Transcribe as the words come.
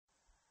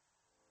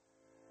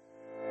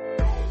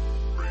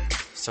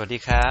สวัสดี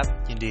ครับ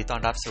ยินดีต้อน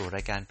รับสู่ร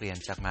ายการเปลี่ยน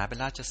จากม้าเป็น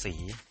ราชสี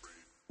ห์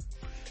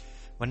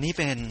วันนี้เ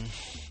ป็น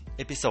เ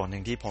อพิโซดห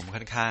นึ่งที่ผมค่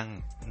อนข้าง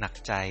หนัก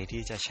ใจ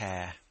ที่จะแช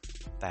ร์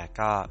แต่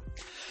ก็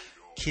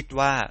คิด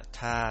ว่า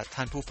ถ้า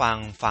ท่านผู้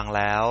ฟังแ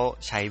ล้ว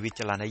ใช้วิจ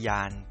ารณญ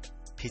าณ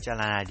พิจาร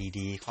ณา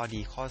ดีๆข้อ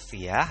ดีข้อเ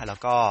สียแล้ว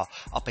ก็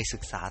เอาไปศึ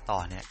กษาต่อ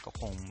เนี่ยก็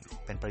คง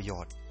เป็นประโย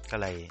ชน์ก็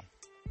เลย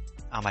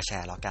เอามาแช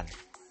ร์แล้วกัน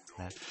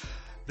นะ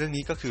เรื่อง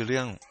นี้ก็คือเ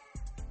รื่อง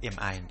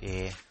mRNA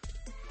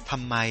ท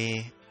ำไม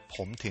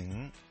ผมถึง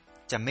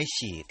จะไม่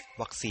ฉีด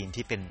วัคซีน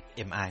ที่เป็น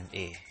mRNA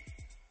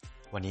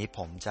วันนี้ผ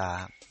มจะ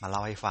มาเล่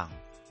าให้ฟัง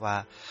ว่า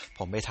ผ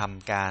มไปท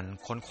ำการ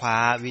ค้นคว้า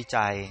วิ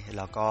จัยแ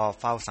ล้วก็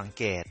เฝ้าสังเ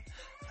กต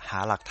หา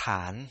หลักฐ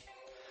าน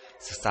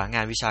ศึกษาง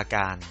านวิชาก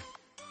าร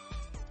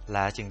แล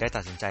ะจึงได้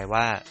ตัดสินใจ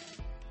ว่า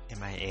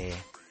mRNA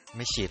ไ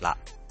ม่ฉีดละ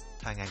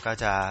ถ้างั้นก็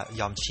จะ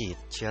ยอมฉีด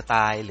เชื้อต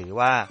ายหรือ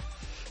ว่า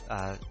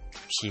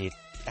ฉีด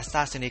แอสตร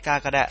าเซเนกา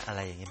ก็ได้อะไร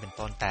อย่างนี้เป็น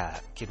ต้นแต่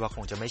คิดว่าค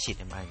งจะไม่ฉีด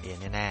mRNA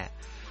แน่ๆ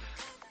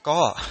ก็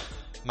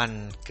มัน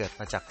เกิด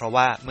มาจากเพราะ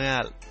ว่าเมื่อ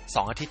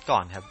2อาทิตย์ก่อ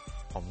นครับ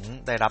ผม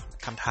ได้รับ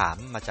คำถาม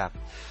มาจาก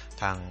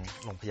ทาง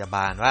โรงพยาบ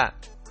าลว่า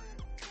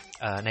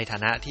ในฐา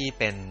นะที่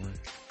เป็น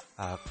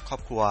ครอ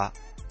บครัว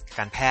ก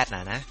ารแพทย์น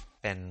ะ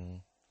เป็น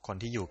คน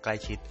ที่อยู่ใกล้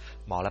ชิด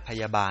หมอและพ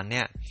ยาบาลเ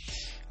นี่ย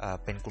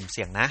เป็นกลุ่มเ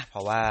สี่ยงนะเพร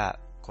าะว่า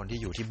คนที่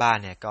อยู่ที่บ้าน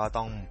เนี่ยก็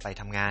ต้องไป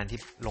ทำงานที่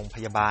โรงพ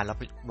ยาบาลแล้ว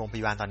โรงพ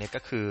ยาบาลตอนนี้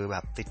ก็คือแบ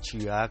บติดเ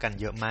ชื้อกัน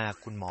เยอะมาก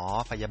คุณหมอ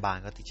พยาบาล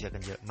ก็ติดเชื้อกั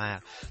นเยอะมาก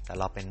แต่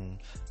เราเป็น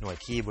หน่วย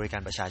ที่บริกา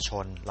รประชาช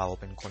นเรา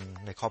เป็นคน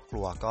ในครอบค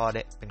รัวก็ไ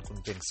ด้เป็นกลุ่ม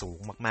เสี่ยงสูง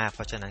มากๆเพ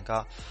ราะฉะนั้นก็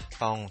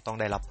ต้อง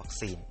ได้รับวัค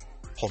ซีน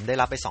ผมได้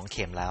รับไป2เ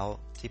ข็มแล้ว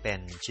ที่เป็น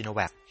ชิโนแ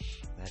วค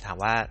ถาม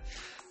ว่า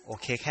โอ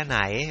เคแค่ไหน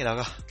แล้ว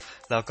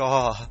ก็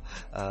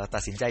ตั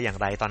ดสินใจอย่าง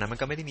ไรตอนนั้นมัน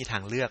ก็ไม่ได้มีทา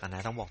งเลือกน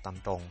ะต้องบอกตาม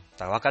ตรงแ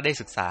ต่ว่าก็ได้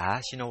ศึกษา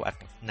ชิโนแวค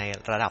ใน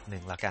ระดับหนึ่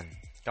งแล้วกัน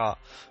ก็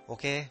โอ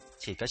เค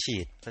ฉี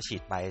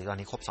ดไปตอน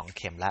นี้ครบ2เ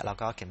ข็มแล้ว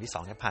ก็เข็มที่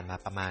2เนี่ยผ่านมา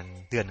ประมาณ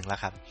เดือนนึงแล้ว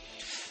ครับ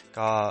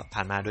ก็ผ่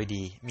านมาโดย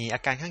ดีมีอา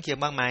การข้างเคียง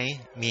บ้างไหม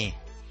มี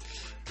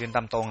เรียนต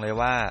ามตรงเลย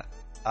ว่า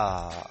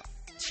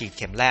ฉีดเ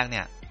ข็มแรกเ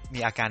นี่ยมี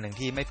อาการหนึ่ง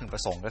ที่ไม่พึงปร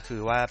ะสงค์ก็คื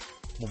อว่า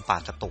มุมปา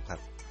กกระตุกครั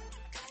บ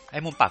ไอ้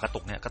มุมปากกระตุ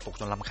กเนี่ยกระตุก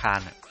จนรำคา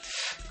ญ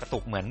กระตุ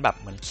กเหมื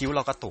อนคิ้วเร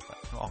ากระตุก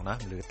ออกนะ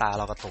หรือตาเ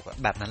รากระตุก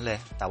แบบนั้นเลย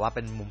แต่ว่าเ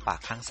ป็นมุมปาก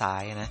ข้างซ้า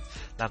ยนะ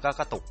แล้วก็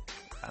กระตุก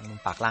มุม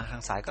ปากล่างข้า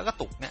งซ้ายก็กระ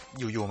ตุกเนี่ย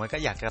อยู่ๆมันก็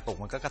อยากกระตุก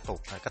มันก็กระตุก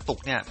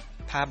เนี่ย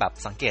ถ้าแบบ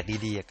สังเกต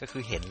ดีๆก็คื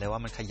อเห็นเลยว่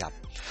ามันขยับ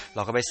เร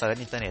าก็ไปเซิร์ช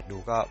อินเทอร์เน็ตดู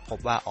ก็พบ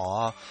ว่า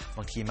บ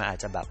างทีมันอาจ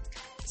จะแบบ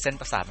เส้น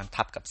ประสาทมัน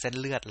ทับกับเส้น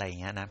เลือดอะไรอย่า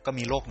งเงี้ยนะก็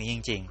มีโรคนี้จ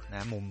ริงๆน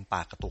ะมุมป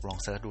ากกระตุกลอง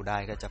เซิร์ชดูได้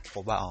ก็จะพ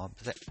บว่า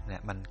เนี่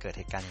ยมันเกิดเ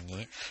หตุการณ์อย่าง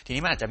นี้ที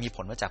นี้มันอาจจะมีผ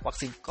ลมาจากวัค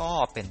ซีนก็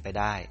เป็นไป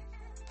ได้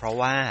เพราะ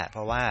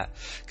ว่า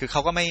คือเข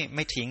าก็ไ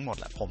ม่ทิ้งหมด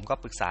แหละผมก็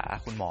ปรึกษา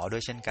คุณหมอด้ว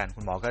ยเช่นกัน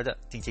คุณหมอก็จะ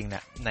จริงๆเนี่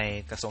ยใน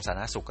กระทรวงสาธ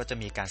ารณสุขก็จะ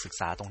มีการศึก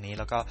ษาตรงนี้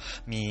แล้วก็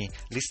มี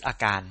ลิสต์อา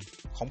การ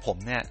ของผม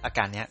เนี่ยอาก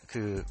ารเนี้ย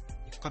คือ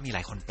ก็มีหล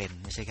ายคนเป็น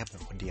ไม่ใช่แค่ผ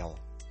มคนเดียว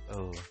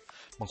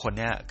บางคนเ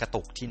นี่ยกระ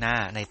ตุกที่หน้า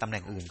ในตำแห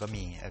น่งอื่นก็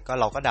มีก็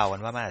เราก็เดากั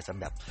นว่ามันอาจจะ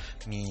แบบ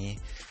มี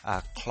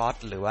คลอต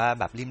หรือว่า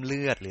แบบริ่มเ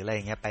ลือดหรืออะไรอ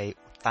ย่างเงี้ยไป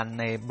ตัน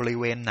ในบริ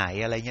เวณไหน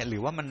อะไรเงี้ยหรื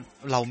อว่ามัน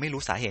เราไม่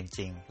รู้สาเหตุ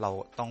จริงเรา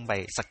ต้องไป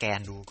สแกน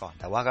ดูก่อน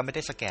แต่ว่าก็ไม่ไ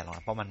ด้สแกนหรอก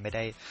เพราะมันไม่ไ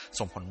ด้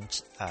ส่งผล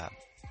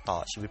ต่อ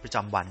ชีวิตประจ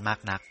ำวันมาก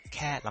นักแ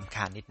ค่รำค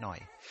าญนิดหน่อย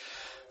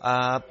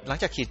หลัง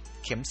จากฉีด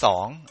เข็ม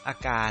2อา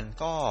การ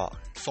ก็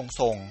ท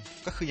รง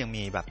ๆก็คือยัง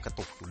มีแบบกระ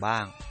ตุกอยู่บ้า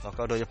งแล้ว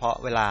ก็โดยเฉพาะ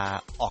เวลา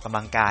ออกกำ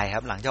ลังกายค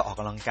รับหลังจากออก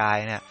กำลังกาย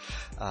เนี่ย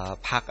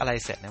พักอะไร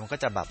เสร็จเนี่ยมันก็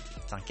จะแบบ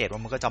สังเกตว่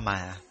ามันก็จะมา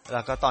แ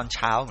ล้วก็ตอนเ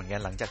ช้าเหมือนกั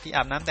นหลังจากที่อ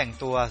าบน้ำแต่ง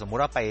ตัวสมมุ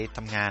ติว่าไปท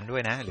ำงานด้ว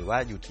ยนะหรือว่า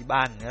อยู่ที่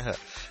บ้านเนี่ยเถอ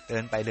ะเดิ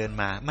นไปเดิน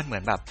มามันเหมื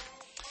อนแบบ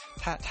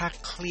ถ้า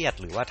เครียด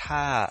หรือว่าถ้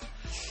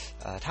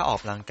าออก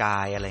กำลังกา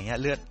ยอะไรเงี้ย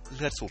เ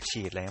ลือดสูบ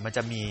ฉีดอะไรเงี้ยมันจ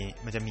ะ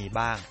มี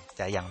บ้างแ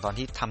ต่อย่างตอน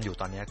ที่ทำอยู่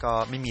ตอนนี้ก็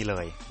ไม่มีเล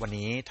ยวัน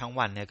นี้ทั้ง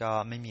วันเนี่ยก็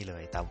ไม่มีเล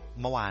ยแต่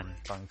เมื่อวาน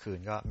ตอนกลางคืน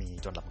ก็มี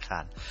จนรำคา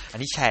ญอัน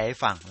นี้แชร์ให้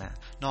ฟังนะ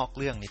นอก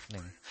เรื่องนิดนึ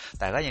ง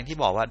แต่ก็อย่างที่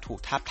บอกว่าถูก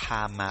ทาบท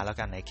ามมาแล้ว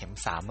กันในเข็ม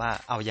3ว่า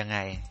เอายังไง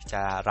จ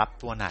ะรับ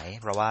ตัวไหน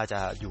เพราะว่าจ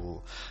ะอยู่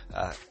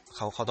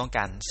เขาต้องก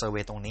ารเซอร์เว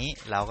ย์ตรงนี้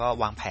แล้วก็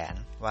วางแผน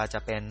ว่าจะ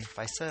เป็นไฟ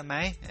เซอร์ไหม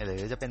หรื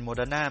อจะเป็นโมเ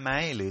ดอร์นาไหม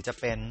หรือจะ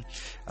เป็น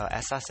แอ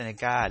สตราเซเน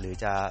กาหรือ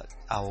จะ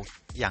เอา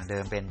อย่างเดิ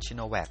มเป็นชิโ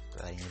นแวคอ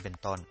ะไรอย่างนี้เป็น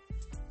ต้น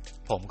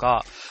ผมก็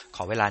ข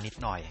อเวลานิด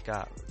หน่อยก็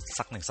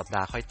สัก1สัปด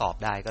าห์ค่อยตอบ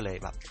ได้ก็เลย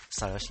แบบเ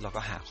ซิร์ชแล้วก็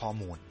หาข้อ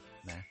มูล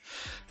นะ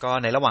ก็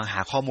ในระหว่างห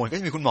าข้อมูลก็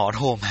จะมีคุณหมอโ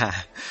ทร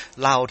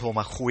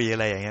มาคุยอะ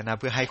ไรอย่างเงี้ยนะ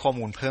เพื่อให้ข้อ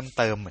มูลเพิ่ม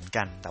เติมเหมือน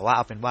กันแต่ว่าเอ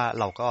าเป็นว่า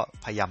เราก็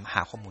พยายามห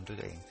าข้อมูลด้วย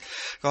ตัวเอง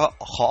ก็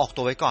ขอออก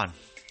ตัวไว้ก่อน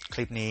ค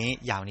ลิปนี้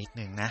ยาวนิด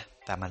นึงนะ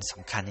แต่มันส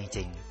ำคัญจ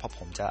ริงๆเพราะผ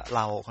มจะเ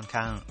ล่าค่อน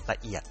ข้างละ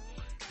เอียด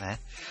นะ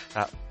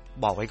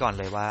บอกไว้ก่อน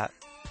เลยว่า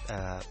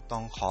ต้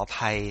องขออ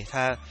ภัย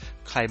ถ้า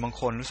ใครบาง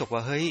คนรู้สึกว่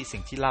าเฮ้ยสิ่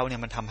งที่เล่าเนี่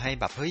ยมันทำให้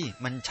แบบเฮ้ย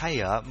มันใช่เ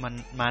หรอมัน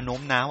มาโน้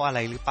มน้าวอะไร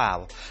หรือเปล่า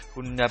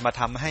คุณจะมา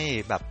ทำให้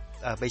แบบ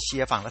ไปเชี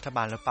ยร์ฝั่งรัฐบ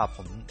าลหรือเปล่า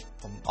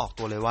ผมออก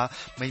ตัวเลยว่า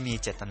ไม่มี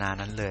เจตนา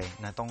นั้นเลย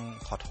นะต้อง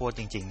ขอโทษ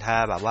จริงๆถ้า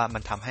แบบว่ามั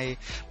นทำให้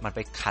มันไป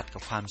ขัดกั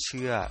บความเ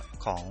ชื่อ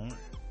ของ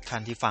ท่า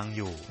นที่ฟังอ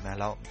ยู่นะ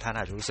แล้วท่าน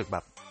อาจจะรู้สึกแบ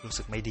บ รู้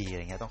สึกไม่ดีอะไ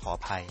รเงี้ยต้องขออ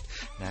ภัย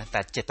นะแต่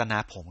เจตนา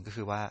ผมก็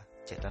คือว่า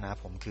เจตนา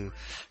ผมคือ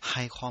ใ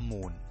ห้ข้อ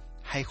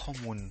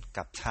มูล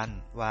กับท่าน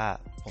ว่า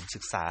ผมศึ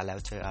กษาแล้ว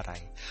เจออะไร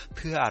เ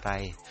พื่ออะไร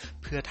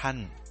เพื่อท่าน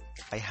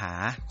ไปหา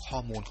ข้อ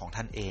มูลของ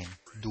ท่านเอง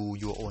do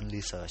your own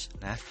research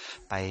นะ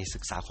ไปศึ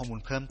กษาข้อมูล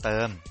เพิ่มเติ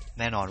ม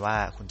แน่นอนว่า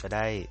คุณจะไ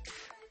ด้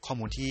ข้อ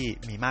มูลที่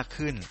มีมาก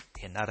ขึ้น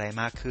เห็นอะไร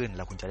มากขึ้นแ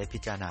ล้วคุณจะได้พิ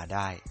จารณาไ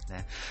ด้น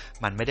ะ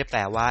มันไม่ได้แป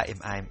ลว่า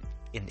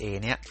mRNA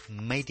เนี่ย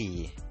ไม่ดี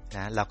น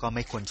ะแล้วก็ไ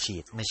ม่ควรฉี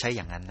ดไม่ใช่อ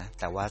ย่างนั้นนะ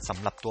แต่ว่าส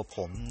ำหรับตัวผ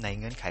มใน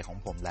เงื่อนไขของ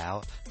ผมแล้ว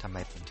ทำไม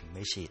ผมถึงไ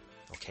ม่ฉีด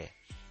โอเค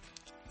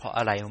เพราะ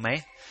อะไรรู้ไหม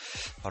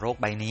เพราะโรค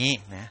ใบนี้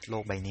นะโร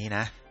คใบนี้น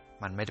ะ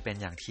มันไม่ได้เป็น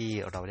อย่างที่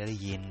เราได้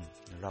ยิน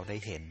เราได้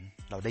เห็น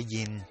เราได้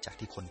ยินจาก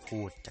ที่คนพู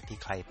ดจากที่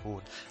ใครพูด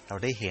เรา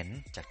ได้เห็น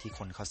จากที่ค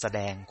นเขาแสด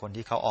งคน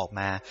ที่เขาออก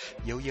มา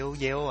เ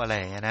ย้ยวอะไร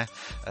อย่างเงี้ยนะ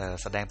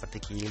แสดงปฏิ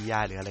กิริยา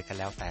หรืออะไรกัน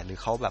แล้วแต่หรือ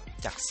เขาแบบ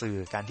จากสื่อ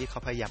การที่เขา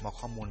พยายามเอา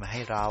ข้อมูลมาใ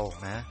ห้เรา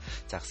นะ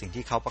จากสิ่ง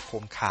ที่เขาประโค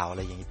มข่าวอะไ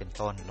รอย่างนี้เป็น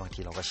ต้นบางที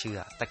เราก็เชื่อ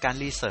แต่การ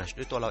รีเสิร์ช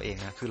ด้วยตัวเราเอง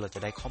นะคือเราจะ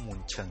ได้ข้อมูล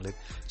เชิงลึก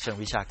เชิง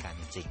วิชาการ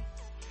จริง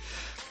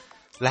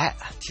ๆและ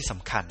ที่ส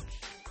ำคัญ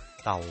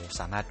เรา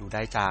สามารถดูไ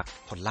ด้จาก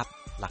ผลลัพธ์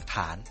หลักฐ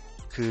าน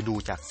คือดู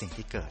จากสิ่ง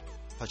ที่เกิด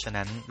เพราะฉะ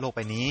นั้นโลกใบ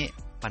นี้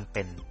มันเ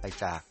ป็นไป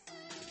จาก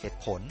เหตุ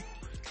ผล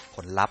ผ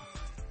ลลัพธ์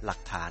หลัก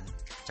ฐาน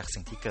จาก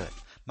สิ่งที่เกิด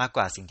มากก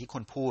ว่าสิ่งที่ค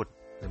นพูด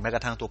หรือแม้กร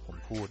ะทั่งตัวผม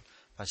พูด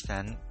เพราะฉะ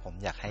นั้นผม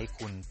อยากให้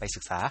คุณไปศึ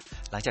กษา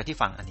หลังจากที่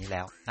ฟังอันนี้แ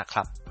ล้วนะค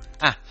รับ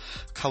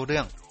เข้าเรื่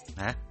อง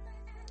นะ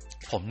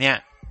ผมเนี่ย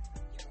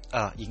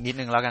อีกนิด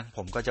นึงแล้วกันผ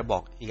มก็จะบอ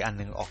กอีกอัน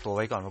นึงออกตัวไ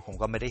ว้ก่อนว่าผม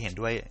ก็ไม่ได้เห็น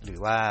ด้วยหรือ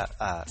ว่า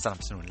สนั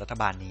บสนุนรัฐ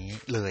บาลนี้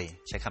เลย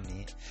ใช้คำ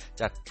นี้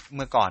จากเ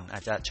มื่อก่อนอา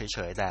จจะเฉ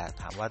ยๆแต่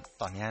ถามว่า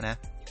ตอนนี้นะ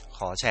ข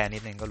อแชร์นิ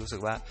ดนึงก็รู้สึ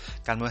กว่า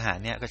การบริหาร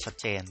เนี่ยก็ชัด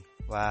เจน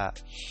ว่า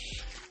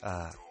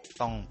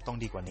ต้อง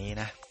ดีกว่านี้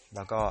นะแ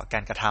ล้วก็กา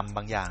รกระทำบ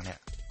างอย่างเนี่ย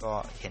ก็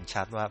เห็น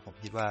ชัดว่าผม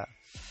คิดว่า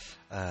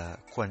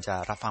ควรจะ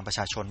รับฟังประช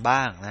าชนบ้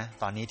างนะ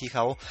ตอนนี้ที่เข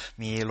า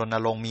มีรณ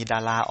รงค์มีดา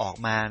ราออก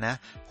มานะ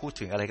พูด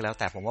ถึงอะไรก็แล้ว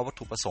แต่ผมว่าวัต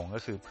ถุประสงค์ก็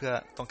คือเพื่อ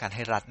ต้องการใ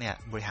ห้รัฐเนี่ย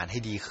บริหารให้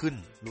ดีขึ้น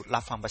รั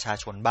บฟังประชา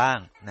ชนบ้าง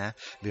นะ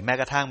หรือแม้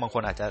กระทั่งบางค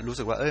นอาจจะรู้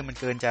สึกว่ามัน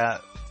เกินจะ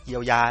เยีย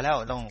วยาแล้ว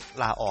ต้อง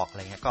ลาออกอะไ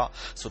รเงี้ยก็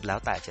สุดแล้ว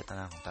แต่เจตน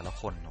าของแต่ละ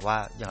คนว่า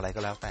อย่างไร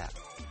ก็แล้วแต่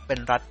เป็น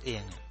รัฐเอ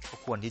งก็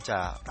ควรที่จะ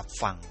รับ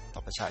ฟังต่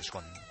อประชาช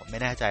นผมไม่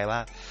แน่ใจว่า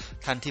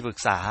ท่านที่ปรึก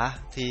ษา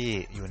ที่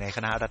อยู่ในค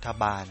ณะรัฐ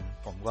บาล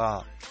ผมก็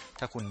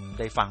ถ้าคุณ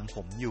ได้ฟังผ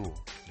มอยู่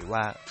หรือว่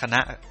าคณะ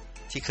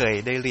ที่เคย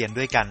ได้เรียน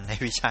ด้วยกันใน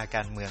วิชาก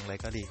ารเมืองอะไร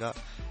ก็ดีก็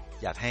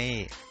อยากให้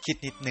คิด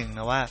นิดนึงน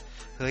ะว่า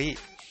เฮ้ย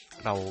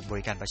เราบ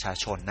ริการประชา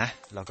ชนนะ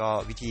แล้วก็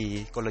วิธี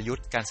กลยุท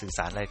ธ์การสื่อส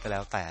ารอะไรก็แล้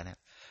วแต่เนี่ย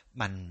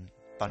มัน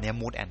ตอนนี้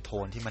mood and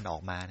tone ที่มันออ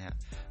กมาเนี่ย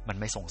มัน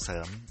ไม่ส่งเสริ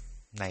ม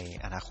ใน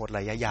อนาคตร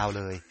ะยะยาว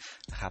เลย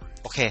นะครับ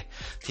โอเค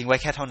ทิ้งไว้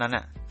แค่เท่านั้น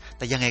แ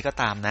ต่ยังไงก็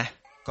ตามนะ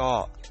ก็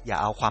อย่า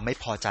เอาความไม่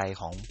พอใจ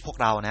ของพวก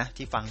เรานะ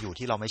ที่ฟังอยู่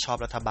ที่เราไม่ชอบ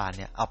รัฐบาลเ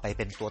นี่ยเอาไปเ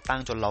ป็นตัวตั้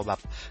งจนเราแบบ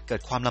เกิ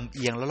ดความลำเ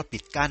อียงแล้วเราปิ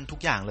ดกั้นทุก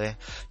อย่างเลย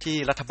ที่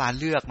รัฐบาล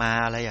เลือกมา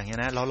อะไรอย่างเงี้ย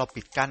นะแล้วเรา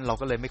ปิดกั้นเรา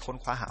ก็เลยไม่ค้น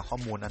คว้าหาข้อ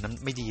มูลอันนั้น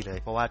ไม่ดีเลย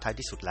เพราะว่าท้าย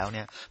ที่สุดแล้วเ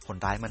นี่ยผล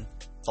ร้ายมัน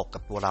ตกกั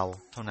บตัวเรา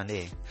เท่านั้นเอ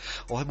ง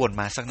โอ้ยบ่น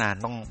มาสักนาน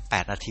ต้อง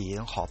8นาที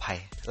ต้องขออภัย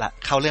ละ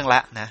เข้าเรื่องล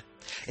ะนะ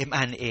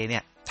mRNA เนี่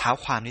ยเท้า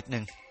ความนิดนึ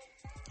ง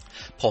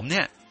ผมเ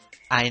นี่ย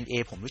RNA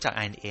ผมรู้จัก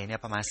RNA เนี่ย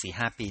ประมาณ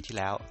 4-5 ปีที่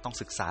แล้วต้อง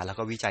ศึกษาแล้ว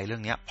ก็วิจัยเรื่อ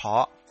งนี้เพรา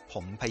ะผ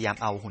มพยายาม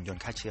เอาหุ่นยน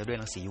ต์ฆ่าเชื้อด้วย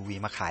รังสี UV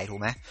มาขายถูก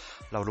ไหม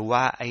เรารู้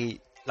ว่าไอ้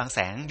รังแส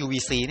ง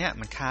UVC เนี่ย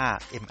มันฆ่า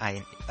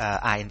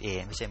RNA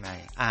ไม่ใช่ไหม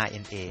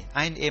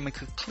RNA มัน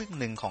คือครึ่ง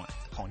หนึ่ง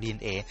ของ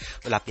DNA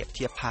เวลาเปรียบเ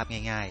ทียบภาพ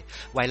ง่าย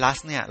ๆไวรัส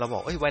เนี่ยเราบอ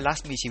กไวรัส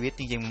มีชีวิต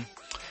จริง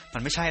ๆมั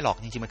นไม่ใช่หรอก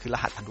จริงๆมันคือร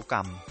หัสพันธุกร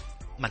รม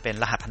มันเป็น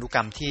รหัสพันธุกร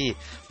รมที่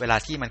เวลา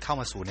ที่มันเข้า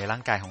มาสู่ในร่า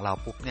งกายของเรา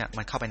ปุ๊บเนี่ย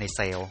มันเข้าไปในเซ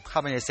ลล์แ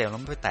ล้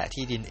วมันไปแตะ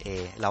ที่ DNA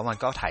แล้วมัน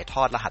ก็ถ่ายท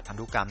อดรหัสพัน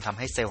ธุกรรมทำใ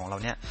ห้เซลล์ของเรา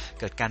เนี่ย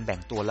เกิดการแบ่ง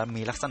ตัวและ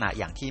มีลักษณะ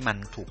อย่างที่มัน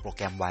ถูกโปรแ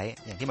กรมไว้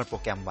อย่างที่มันโปร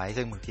แกรมไว้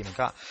ซึ่งบางทีมัน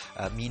ก็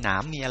มีหนา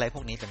มมีอะไรพ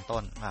วกนี้เป็นต้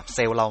นเซ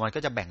ลล์เรามันก็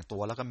จะแบ่งตั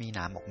วแล้วก็มีหน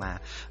ามออกมา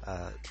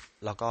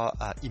แล้วก็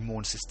อิมมู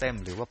นซิสเต็ม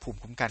หรือว่าภูมิ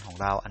คุ้มกันของ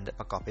เราอัน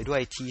ประกอบไปด้ว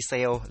ย T เซ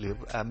ลล์หรือ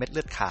เม็ดเ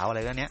ลือดขาวอะไร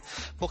ก็เนี้ย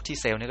พวก T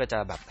เซลล์เนี่ยก็จะ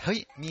แบบเฮ้ย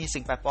มี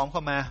สิ่งแปลกปลอมเข้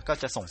ามาก็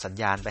จะส่งสัญ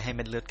ญาณไปให้เ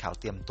ม็ดเลือดขาว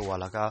เตรียมตัว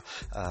แล้วก็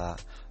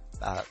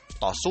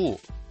ต่อสู้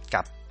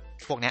กับ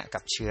พวกนี้กั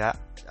บเชื้อ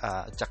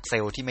จากเซ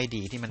ลล์ที่ไม่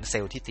ดีที่มันเซล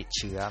ล์ที่ติดเ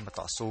ชื้อมา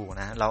ต่อสู้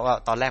นะแล้วก็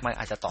ตอนแรกมัน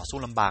อาจจะต่อสู้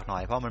ลำบากหน่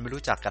อยเพราะมันไม่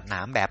รู้จักกับหน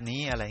ามแบบนี้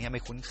อะไรเงี้ยไ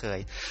ม่คุ้นเคย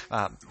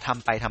ท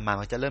ำไปทำมา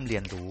มันจะเริ่มเรี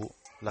ยนรู้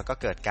แล้วก็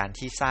เกิดการ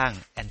ที่สร้าง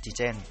แอนติเจ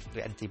นหรื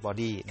อแอนติบอ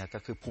ดีนะก็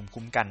คือภูมิ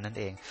คุ้มกันนั่น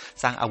เอง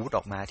สร้างอาวุธอ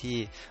อกมาที่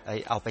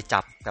เอาไป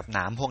จับกับหน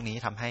ามพวกนี้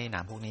ทำให้หน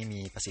ามพวกนี้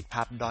มีประสิทธิภ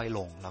าพด้อยล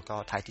งแล้วก็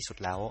ท้ายที่สุด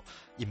แล้ว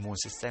อิมมูน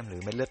ซิสเต็มหรื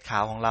อเม็ดเลือดขา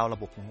วของเราระ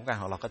บบภูมิคุ้มกัน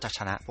ของเราก็จะช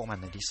นะพวกมัน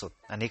ในที่สุด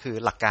อันนี้คือ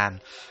หลักการ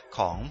ข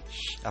อง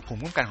ภูมิ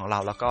คุ้มกันของเรา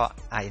แล้วก็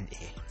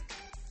RNA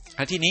แ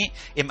ล้วทีนี้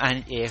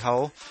mRNA เขา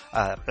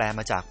แปลม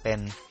าจากเป็น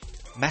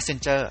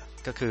messenger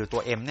ก็คือตั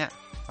ว M เนี่ย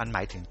มันหม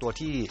ายถึงตัว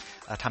ที่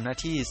ทำหน้า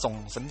ที่ส่ง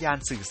สัญญาณ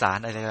สื่อสาร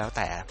อะไรแล้ว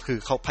แต่คือ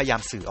เขาพยายา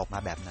มสื่อออกมา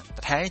แบบนั้นแ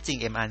ต่แท้จริง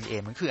mRNA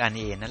มันคือ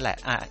RNA นั่นแหละ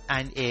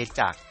RNA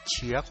จากเ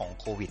ชื้อของ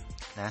โควิด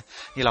นะ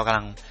นี่เรากำ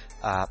ลัง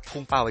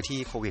พุ่งเป้าไปที่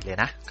โควิดเลย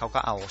นะเขาก็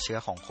เอาเชื้อ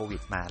ของโควิ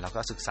ดมาแล้วก็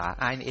ศึกษา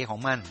RNA ของ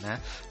มันนะ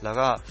แล้ว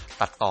ก็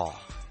ตัดต่อ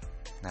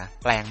นะ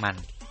แปลงมัน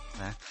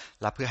นะ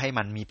แล้วเพื่อให้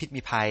มันมีพิษ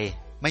มีภัย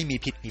ไม่มี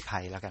พิษมีภั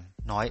ยแล้วกัน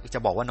น้อยจะ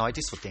บอกว่าน้อย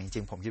ที่สุดจ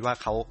ริงๆผมคิดว่า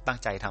เขาตั้ง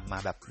ใจทำมา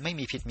แบบไม่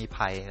มีพิษมี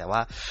ภัยแต่ว่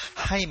า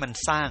ให้มัน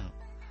สร้าง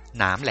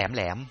หนามแห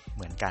ลมๆเ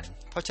หมือนกัน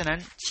เพราะฉะนั้น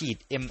ฉีด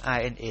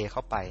mRNA เข้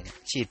าไปเนี่ย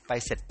ฉีดไป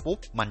เสร็จปุ๊บ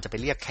มันจะไป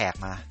เรียกแขก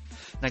มา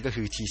นั่นก็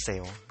คือ T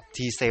cell T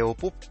cell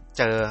ปุ๊บ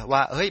เจอว่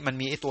าเฮ้ยมัน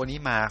มีไอ้ตัวนี้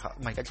มา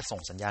มันก็จะส่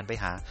งสัญญาณไป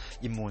หา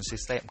immune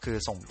system คือ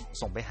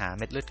ส่งไปหาเ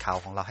ม็ดเลือดขาว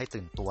ของเราให้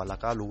ตื่นตัวแล้ว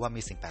ก็รู้ว่า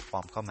มีสิ่งแปลกปล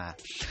อมเข้ามา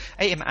ไ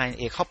อ้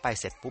mRNA เข้าไป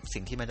เสร็จปุ๊บ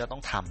สิ่งที่มันจะต้อ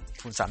งท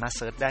ำคุณสามารถเ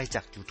ซิร์ชได้จ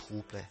าก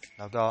YouTube เลย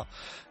แล้วก็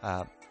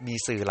มี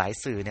สื่อหลาย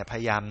สื่อเนี่ยพ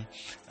ยายาม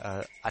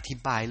อธิ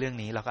บายเรื่อง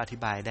นี้แล้วก็อธิ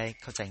บายได้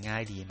เข้าใจง่า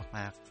ยดีม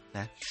ากๆน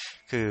ะ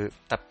คือ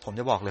แต่ผม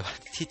จะบอกเลยว่า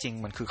ที่จริง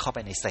มันคือเข้าไป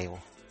ในเซล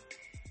ล์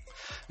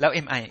แล้ว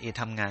mRNA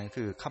ทำงาน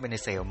คือเข้าไปใน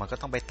เซลล์มันก็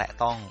ต้องไปแตะ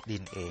ต้อง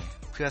DNA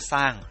เพื่อส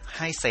ร้างใ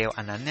ห้เซลล์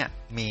อันนั้นเนี่ย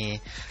มี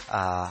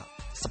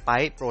สไป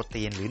ค์โปร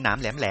ตีนหรือหนาม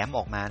แหลมๆอ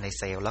อกมาใน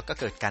เซลล์แล้วก็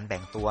เกิดการแบ่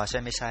งตัวใช่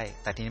ไม่ใช่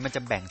แต่ทีนี้มันจ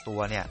ะแบ่งตัว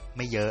เนี่ยไ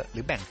ม่เยอะหรื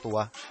อแบ่งตัว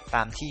ต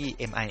ามที่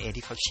mRNA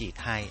ที่เขาฉีด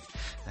ให้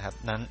นะครับ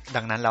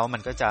ดังนั้นแล้วมั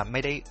นก็จะไ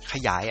ม่ได้ข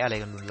ยายอะไร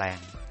กันรุนแรง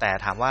แต่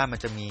ถามว่ามัน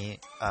จะมี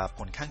ผ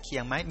ลข้างเคี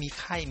ยงไหมมี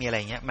ไข้มีอะไร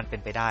เงี้ยมันเป็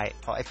นไปได้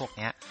เพราะไอ้พวกเ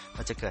นี้ย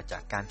มันจะเกิดจา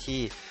กการที่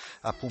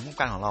ภูมิคุ้ม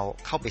กันของเรา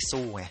เข้าไป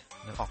สู้ไง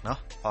นึกออกเนาะ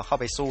พอเข้า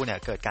ไปสู้เนี่ย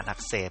เกิดการอั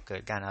กเสบเกิ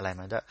ดการอะไร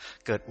มันจะ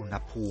เกิดอุณห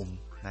ภูมิ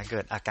นะเกิ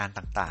ดอาการ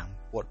ต่าง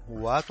ๆปวด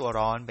หัวตัว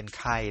ร้อนเป็นไ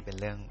ข้เป็น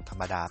เรื่องธร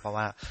รมดาเพราะ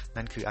ว่า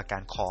นั่นคืออากา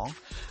รของ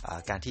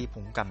การที่ภู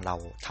มิคุ้มกันเรา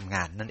ทำง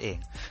านนั่นเอง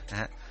นะ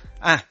ฮะ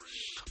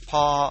พ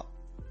อ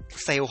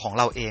เซลล์ของ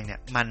เราเองเนี่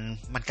ย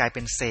มันกลายเ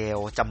ป็นเซล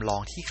ล์จำลอ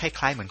งที่ค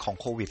ล้ายๆเหมือนของ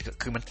โควิด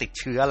คือมันติด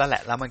เชื้อแล้วแหล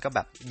ะแล้วมันก็แบ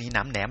บมี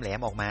น้ำแหลม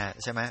ออกมา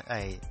ใช่ไหมไอ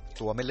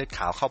ตัวเม็ดเลือดข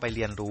าวเข้าไปเ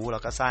รียนรู้แล้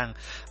วก็สร้าง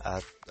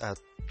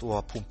ตัว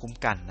ภูมิคุ้ม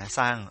กันนะ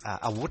สร้าง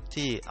อาวุธ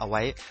ที่เอาไ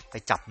ว้ไป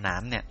จับน้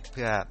ำเนี่ยเ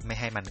พื่อไม่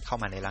ให้มันเข้า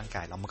มาในร่างก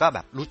ายเรามันก็แบ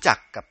บรู้จัก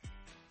กับ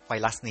ไว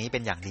รัสนี้เป็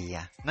นอย่างดี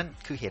นั่น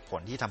คือเหตุผล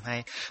ที่ทำให้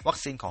วัค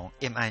ซีนของ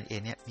mRNA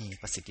เนี่ยมี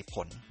ประสิทธิผ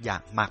ลอย่า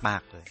งมา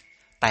กๆเลย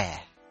แต่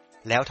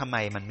แล้วทำไม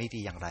มันไม่ดี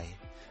อย่างไร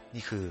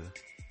นี่คือ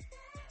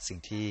สิ่ง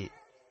ที่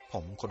ผ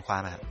มค้นคว้า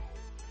มา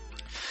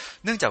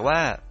เนื่องจากว่า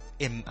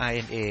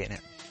mRNA เนี่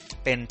ย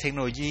เป็นเทคโน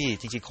โลยี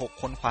จริงๆ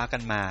ค้นคว้ากั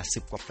นมา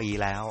10กว่าปี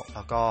แล้ว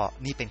ก็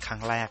นี่เป็นครั้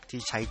งแรก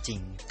ที่ใช้จริง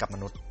กับม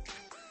นุษย์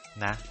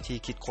นะที่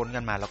คิดค้นกั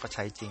นมาแล้วก็ใ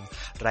ช้จริง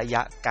ระย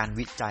ะการ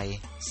วิจัย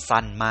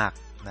สั้นมาก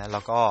นะแล้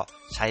วก็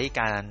ใช้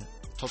การ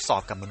ทดสอ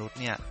บกับมนุษย์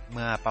เนี่ยเ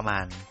มื่อประมา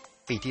ณ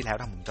ปีที่แล้ว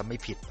ถ้าผมจำไม่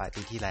ผิดปลาย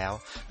ปีที่แล้ว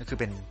นั่นคือ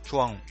เป็นช่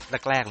วง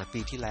แรกๆเลย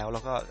ปีที่แล้วแล้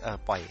วก็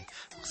ปล่อย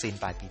วัคซีน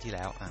ปลายปีที่แ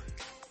ล้ว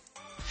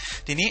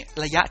ทีนี้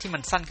ระยะที่มั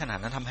นสั้นขนาด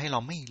นั้นทำให้เรา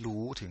ไม่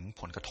รู้ถึง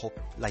ผลกระทบ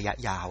ระยะ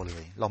ยาวเล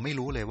ยเราไม่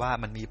รู้เลยว่า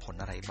มันมีผล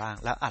อะไรบ้าง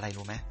แล้วอะไร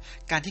รู้ไหม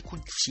การที่คุณ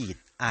ฉีด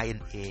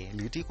RNA ห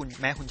รือที่คุณ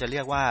แม้คุณจะเรี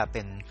ยกว่าเ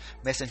ป็น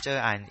messenger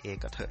RNA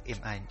ก็เถอะ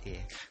mRNA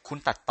คุณ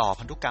ตัดต่อ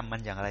พันธุกรรมมั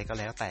นอย่างไรก็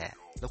แล้วแต่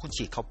แล้วคุณ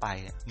ฉีดเข้าไป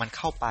มันเ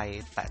ข้าไป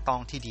แตะต้อง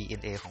ที่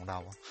DNA ของเรา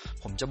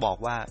ผมจะบอก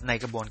ว่าใน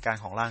กระบวนการ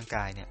ของร่างก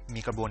ายเนี่ย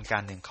มีกระบวนกา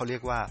รหนึ่งเขาเรีย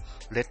กว่า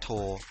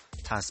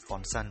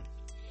Retrotransposon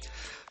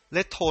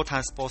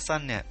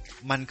Retrotransposon เนี่ย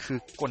มันคือ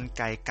กลไ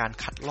กการ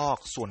คัดลอก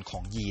ส่วนขอ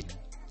งยีน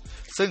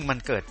ซึ่งมัน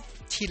เกิด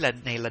ที่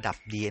ในระดับ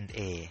DNA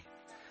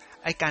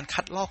ไอการ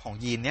คัดลอกของ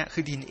ยีนเนี่ยคื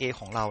อ DNA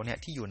ของเราเนี่ย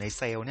ที่อยู่ในเ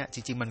ซลล์เนี่ยจ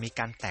ริงๆมันมี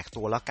การแตก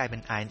ตัวแล้วกลายเป็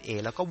น RNA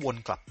แล้วก็วน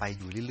กลับไป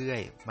อยู่เรื่อ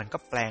ยๆมันก็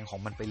แปลงของ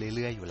มันไปเ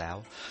รื่อยๆอยู่แล้ว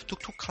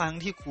ทุกๆครั้ง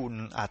ที่คุณ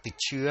ติด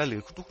เชื้อหรื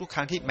อทุกๆค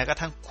รั้งที่แม้กระ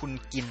ทั่งคุณ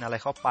กินอะไร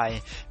เข้าไป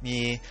มี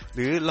ห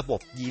รือระบบ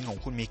ยีนของ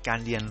คุณมีการ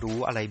เรียนรู้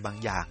อะไรบาง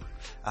อย่าง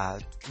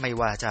ไม่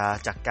ว่าจะ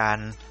จากการ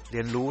เรี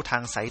ยนรู้ทา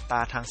งสายตา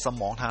ทางส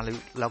มองทาง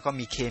แล้วก็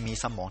มีเคมี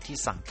สมองที่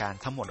สั่งการ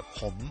ทั้งหมด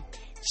ผม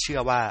เชื่อ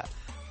ว่า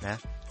นะ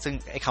ซึ่ง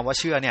ไอ้คำว่า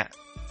เชื่อเนี่ย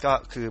ก็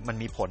คือมัน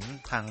มีผล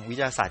ทางวิท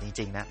ยาศาสตร์จ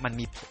ริงๆนะมัน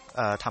มี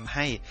ทำใ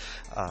ห้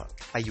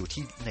ไปอยู่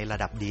ที่ในระ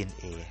ดับ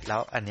DNA แล้ว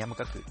อันนี้มัน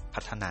ก็คือ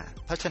พัฒนา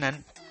เพราะฉะนั้น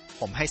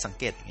ผมให้สัง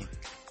เกตอย่างนี้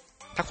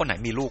ถ้าคนไหน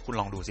มีลูกคุณ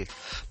ลองดูสิ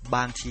บ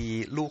างที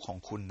ลูกของ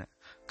คุณ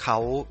เขา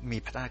มี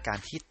พัฒนาการ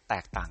ที่แต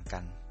กต่างกั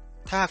น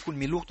ถ้าคุณ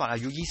มีลูกตอนอา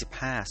ยุ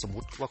25สมมุ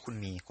ติว่าคุณ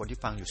มีคนที่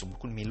ฟังอยู่สมมุติ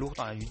คุณมีลูก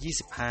ตอนอายุ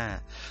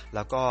25แ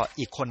ล้วก็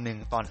อีกคนนึง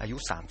ตอนอายุ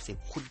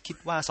30คุณคิด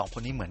ว่า2ค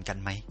นนี้เหมือนกัน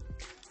ไหม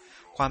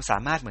ความสา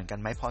มารถเหมือนกัน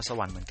ไหมพรส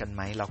วรรค์เหมือนกันไห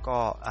มแล้วก็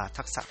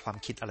ทักษะความ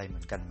คิดอะไรเหมื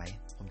อนกันไหม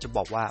ผมจะบ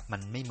อกว่ามั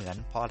นไม่เหมือน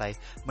เพราะอะไร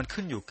มัน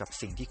ขึ้นอยู่กับ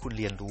สิ่งที่คุณ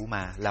เรียนรู้ม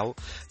าแล้ว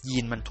ยี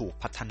นมันถูก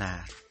พัฒนา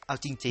เอา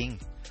จริง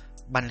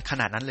ๆมันข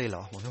นาดนั้นเลยเหร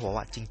อผมจะบอก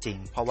ว่าจริง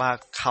ๆเพราะว่า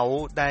เขา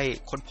ได้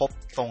ค้นพบ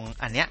ตรง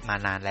อันเนี้ยมา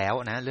นานแล้ว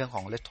นะเรื่องข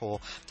อง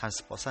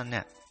Retrotransposon เ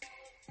นี่ย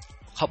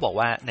เขาบอก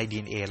ว่าใน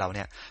DNA เราเ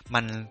นี่ยมั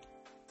น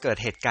เกิด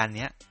เหตุการณ์เ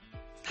นี้ย 50%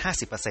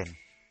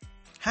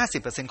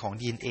 ของ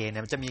DNA เนี่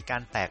ยมันจะมีกา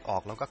รแตกออ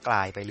กแล้วก็กล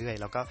ายไปเรื่อย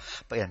แล้วก็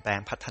เปลี่ยนแปลง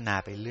พัฒนา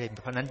ไปเรื่อย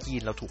เพราะนั้นยี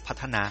นเราถูกพั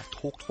ฒนา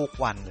ทุก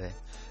วันเลย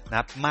น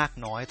ะมาก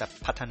น้อยแต่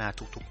พัฒนา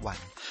ทุกวัน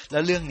แล้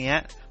วเรื่องนี้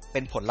เป็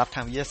นผลลัพธ์ท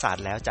างวิทยาศาสต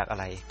ร์แล้วจากอะ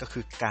ไรก็คื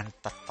อการ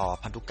ตัดต่อ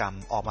พันธุกรรม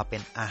ออกมาเป็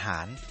นอาหา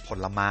รผ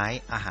ลไม้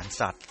อาหาร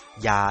สัตว์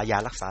ยา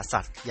รักษา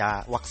สัตว์ยา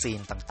วัคซีน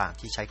ต่างๆ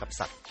ที่ใช้กับ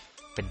สัตว์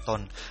เป็นต้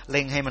นเ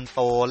ร่งให้มันโ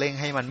ตเร่ง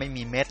ให้มันไม่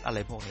มีเม็ดอะไร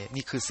พวกนี้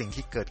นี่คือสิ่ง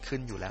ที่เกิดขึ้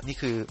นอยู่แล้วนี่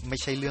คือไม่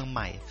ใช่เรื่องให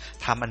ม่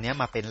ทำอันนี้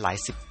มาเป็นหลาย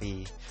10 ปี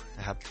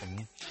นะครับผม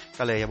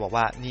ก็เลยจะบอก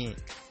ว่า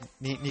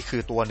นี่คื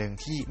อตัวหนึ่ง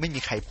ที่ไม่มี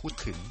ใครพูด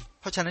ถึง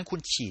เพราะฉะนั้นคุณ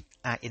ฉีด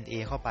RNA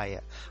เข้าไป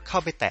เข้า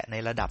ไปแตะใน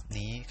ระดับ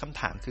นี้คำ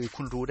ถามคือ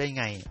คุณรู้ได้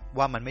ไง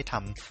ว่ามันไม่ท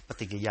ำป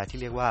ฏิกิริยาที่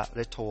เรียกว่า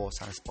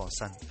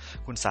Retrotransposon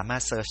คุณสามาร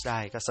ถเซิร์ชได้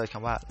ก็เซิร์ชค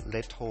ำว่า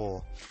Retro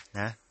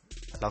นะ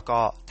แล้วก็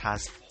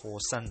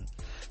Transposon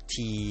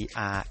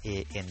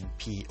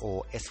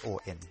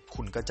Transpon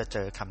คุณก็จะเจ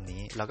อคำ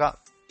นี้แล้วก็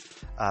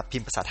พิ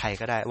มพ์ภาษาไทย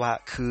ก็ได้ว่า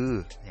คือ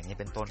อย่างนี้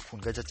เป็นต้นคุณ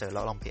ก็จะเจอแล้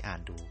วลองไปอ่า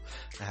นดู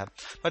นะครับ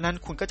เพราะนั้น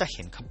คุณก็จะเ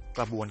ห็นก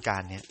ระบวนกา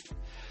รนี้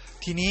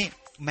ทีนี้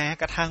แม้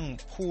กระทั่ง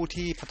ผู้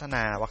ที่พัฒน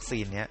าวัคซี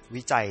นเนี้ย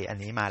วิจัยอัน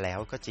นี้มาแล้ว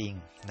ก็จริง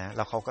นะแ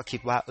ล้วเขาก็คิด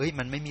ว่า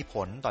มันไม่มีผ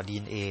ลต่อ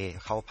DNA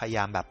เขาพยาย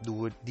ามแบบดู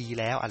ดี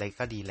แล้วอะไร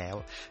ก็ดีแล้ว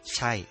ใ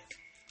ช่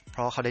เพร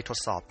าะเขาได้ทด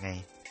สอบไง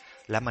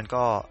แล้วมัน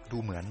ก็ดู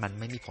เหมือนมัน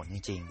ไม่มีผลจ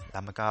ริงๆแล้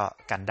วมันก็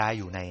กันได้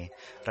อยู่ใน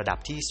ระดับ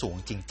ที่สูง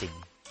จริง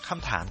ๆค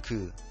ำถามคื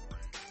อ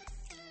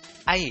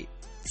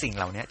สิ่งเ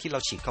หล่านี้ที่เรา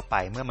ฉีดเข้าไป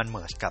เมื่อมันเ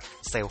มิร์จกับ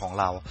เซลล์ของ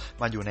เรา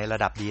มันอยู่ในระ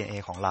ดับ DNA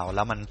ของเราแ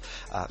ล้วมัน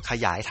ข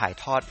ยายถ่าย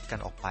ทอดกัน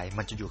ออกไป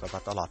มันจะอยู่กับเรา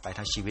ตลอดไป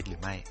ทั้งชีวิตหรื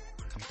อไม่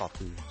คำตอบ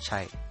คือใช่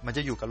มันจ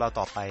ะอยู่กับเรา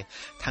ต่อไป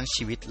ทั้ง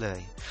ชีวิตเลย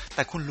แ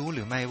ต่คุณรู้ห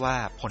รือไม่ว่า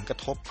ผลกระ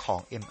ทบของ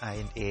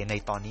mRNA ใน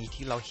ตอนนี้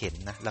ที่เราเห็น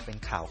นะและเป็น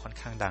ข่าวค่อน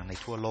ข้างดังใน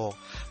ทั่วโลก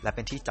และเ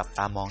ป็นที่จับต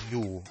ามองอ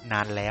ยู่น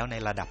านแล้วใน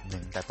ระดับห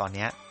นึ่งแต่ตอน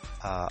นี้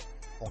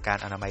องค์การ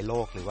อนามัยโล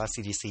กหรือว่า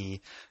CDC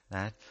น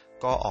ะ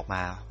ก็ออกม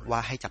าว่า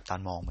ให้จับตา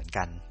มองเหมือน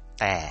กัน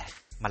แต่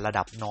มันระ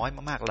ดับน้อย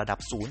มากๆระดับ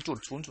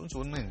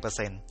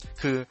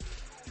 0.0001% คือ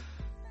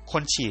ค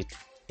นฉีด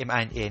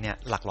mRNA เนี่ย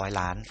หลักร้อย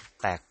ล้าน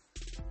แต่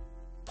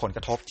ผลก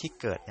ระทบที่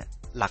เกิดเนี่ย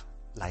หลัก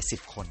หลาย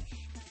10 คน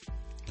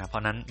นะเพรา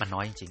ะนั้นมันน้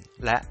อยจริง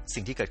ๆและ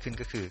สิ่งที่เกิดขึ้น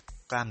ก็คือ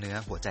กล้ามเนื้อ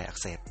หัวใจอัก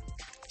เสบ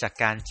จาก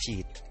การฉี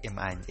ด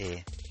mRNA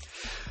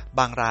บ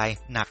างราย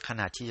หนักข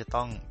นาดที่จะ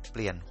ต้องเป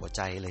ลี่ยนหัวใ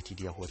จเลยที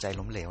เดียวหัวใจ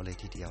ล้มเหลวเลย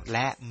ทีเดียวแล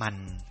ะมัน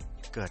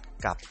เกิด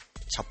กับ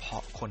เฉพา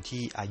ะคน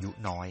ที่อายุ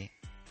น้อย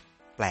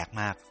แปลก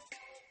มาก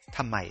ท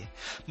ำไม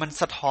มัน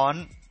สะท้อน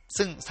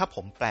ซึ่งถ้าผ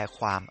มแปลค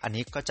วามอัน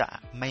นี้ก็จะ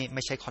ไ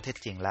ม่ใช่ข้อเท็จ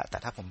จริงแล้วแต่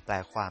ถ้าผมแปล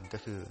ความก็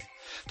คือ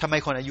ทำไม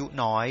คนอายุ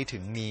น้อยถึ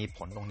งมีผ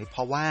ลตรงนี้เพ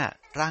ราะว่า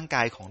ร่างก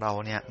ายของเรา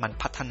เนี่ยมัน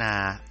พัฒนา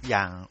อ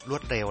ย่างรว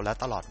ดเร็วและ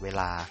ตลอดเว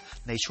ลา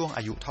ในช่วงอ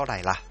ายุเท่าไหร่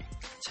ล่ะ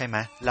ใช่ไหม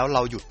แล้วเร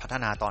าหยุดพัฒ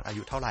นาตอนอา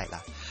ยุเท่าไหร่ล่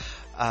ะ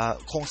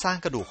โครงสร้าง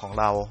กระดูกของ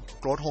เรา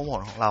โกรทฮอร์โม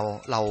นของเร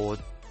า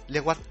เ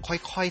รียกว่า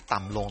ค่อยๆต่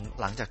ำลง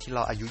หลังจากที่เร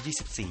าอายุ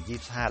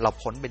24-25เรา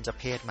พ้นเบญจ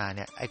เพสมาเ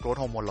นี่ยไอ้โกรท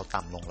ฮอร์โมนเรา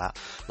ต่ำลงแล้ว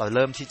เราเ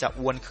ริ่มที่จะ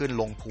อ้วนขึ้น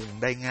ลงพุง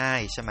ได้ง่า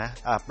ยใช่ไหม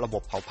ระบ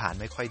บเผาผลาญ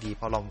ไม่ค่อยดีเ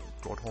พราะเรา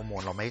โกรทฮอร์โม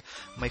นเรา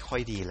ไม่ค่อ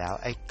ยดีแล้ว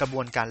ไอ้กระบ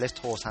วนการ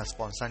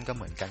Retrotransposon ก็เ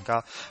หมือนกัน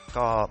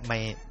ก็ไ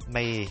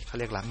ม่เขา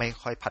เรียกละไม่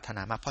ค่อยพัฒน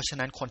ามากเพราะฉะ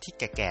นั้นคนที่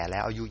แก่ๆแล้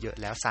วอายุเยอะ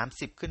แล้ว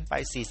30ขึ้นไป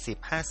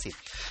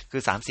40-50คื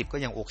อ30ก็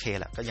ยังโอเค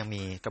แหละก็ยัง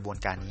มีกระบวน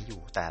การนี้อ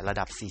ยู่แต่ระ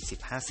ดับ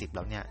40-50แ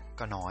ล้วเนี่ย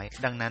ก็น้อย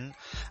ดังนั้น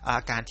อ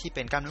าการที่เ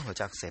ป็นกล้ามเนื้อหัวใ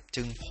จอักเสบ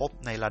จึงพบ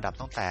ในระดับ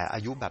ตั้งแต่อ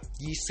ายุแบบ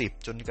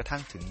20จนกระทั่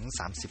งถึง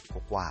30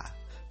กว่า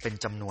เป็น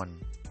จำนวน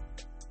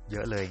เย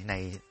อะเลยใน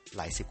ห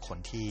ลาย10 คน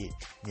ที่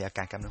มีอาก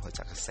ารกล้ามเนื้อหัวใจ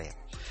อักเสบ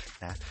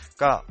นะ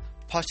ก็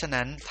เพราะฉะ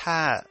นั้นถ้า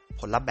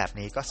ผลลัพธ์แบบ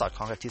นี้ก็สอดค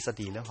ล้องกับทฤษ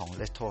ฎีเรื่องของ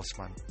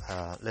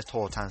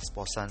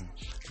Retrotransposon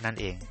นั่น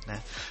เองนะ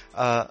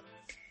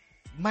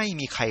ไม่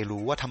มีใคร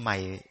รู้ว่าทำไม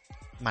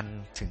มัน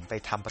ถึงไป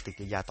ทำปฏิ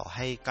กิริยาต่อใ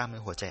ห้กล้ามเนื้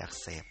อหัวใจอัก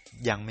เสบ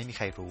ยังไม่มีใ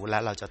ครรู้และ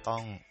เราจะต้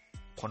อง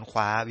ค้นค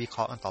ว้าวิเคร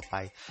าะห์กันต่อไป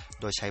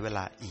โดยใช้เวล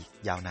าอีก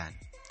ยาวนาน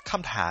ค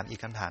ำถามอีก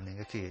คำถามหนึ่ง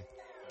ก็คือ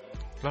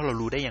แล้วเรา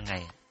รู้ได้ยังไง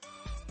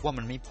ว่า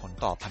มันมีผล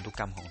ต่อพันธุก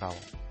รรมของเรา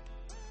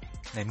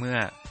ในเมื่อ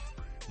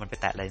มันไป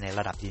แตะอะไรใน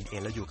ระดับ DNA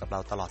แล้วอยู่กับเรา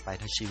ตลอดไป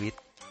ทั้งชีวิต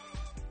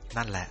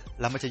นั่นแหละ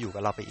แล้วมันจะอยู่กั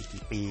บเราไปอีก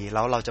กี่ปีแ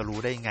ล้วเราจะรู้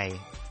ได้ยังไง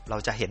เรา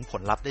จะเห็นผ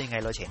ลลัพธ์ได้ยังไง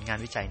เราเห็นงาน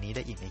วิจัยนี้ไ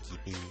ด้อีกในกี่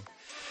ปี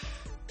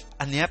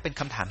อันนี้เป็น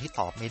คำถามที่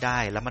ตอบไม่ได้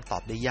แล้วมันตอ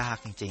บได้ยาก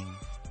จริง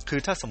ๆคือ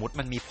ถ้าสมมติ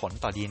มันมีผล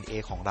ต่อ DNA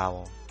ของเรา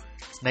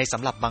ในส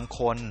ำหรับบาง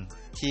คน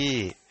ที่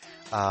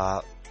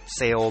เ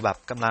ซลล์แบบ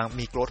กำลัง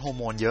มีโกรทฮอร์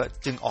โมนเยอะ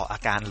จึงออกอา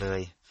การเล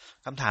ย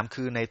คำถาม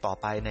คือในต่อ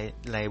ไป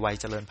ในวัย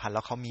เจริญพันธุ์แ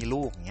ล้วเขามี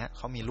ลูกอย่างเงี้ยเ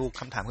ขามีลูก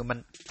คำถามคือมัน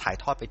ถ่าย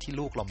ทอดไปที่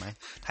ลูกเราไหม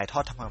ถ่ายทอ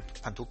ดทาง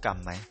พันธุกรรม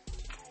ไหม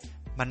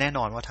มันแน่น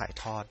อนว่าถ่าย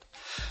ทอด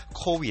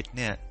โควิดเ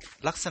นี่ย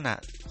ลักษณะ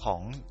ขอ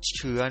งเ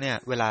ชื้อเนี่ย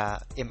เวลา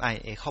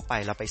mRNA เข้าไป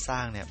แล้วไปสร้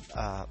างเนี่ย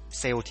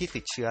เซลล์ที่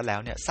ติดเชื้อแล้ว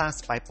เนี่ยสร้าง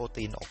สไปค์โปร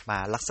ตีนออกมา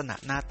ลักษณะ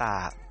หน้าตา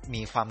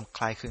มีความค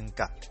ล้ายคลึง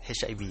กับ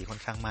HIV ค่อ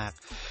นข้างมาก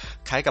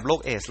คล้ายกับโร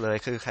คเอดส์เลย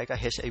คือคล้ายกับ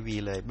HIV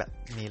เลยแบบ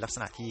มีลักษ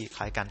ณะที่ค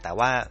ล้ายกันแต่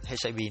ว่า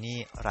HIV นี่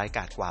ร้ายก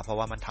าจกว่าเพราะ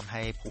ว่ามันทำใ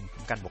ห้ภูมิ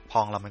คุ้มกันบกพร่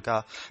องแล้วมันก็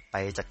ไป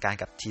จัดการ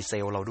กับ T เซ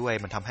ลล์เราด้วย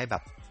มันทำให้แบ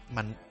บ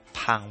มัน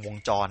พังวง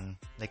จร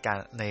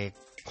ใน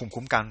ภูมิ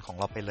คุ้มกันของ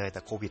เราไปเลยแ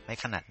ต่โควิดไม่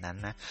ขนาดนั้น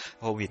นะ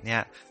โควิดเนี่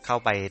ยเข้า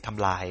ไปท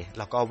ำลายแ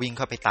ล้วก็วิ่งเ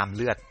ข้าไปตามเ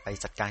ลือดไป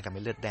จัดการกับเม็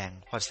ดเลือดแดง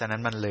เพราะฉะนั้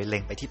นมันเลยเล็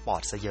งไปที่ปอ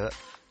ดซะเยอะ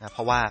นะเพ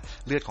ราะว่า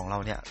เลือดของเรา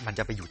เนี่ยมันจ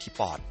ะไปอยู่ที่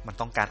ปอดมัน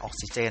ต้องการออก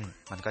ซิเจน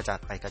มันก็จะ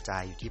ไปกระจา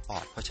ยอยู่ที่ปอ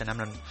ดเพราะฉะนั้น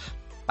มัน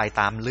ไป ไป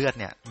ตามเลือด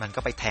เนี่ยมันก็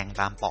ไปแทง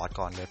ตามปอด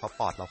ก่อนเลยเพราะ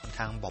ปอดเราค่อน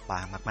ข้างบอบบ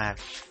างมาก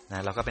ๆน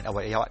ะแล้วก็เป็นอ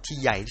วัยวะที่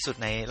ใหญ่ที่สุด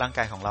ในร่างก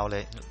ายของเราเล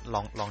ย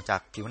ลองจา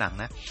กผิวหนัง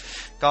นะ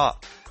ก็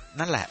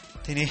นั่นแหละ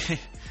ทีนี้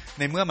ใ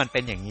นเมื่อมันเป็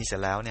นอย่างนี้เสร็จ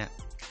แล้วเนี่ย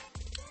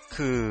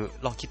คือ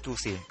ลองคิดดู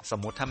สิสม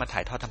มุติถ้ามันถ่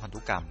ายทอดทางพัน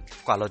ธุกรรม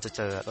กว่าเราจะ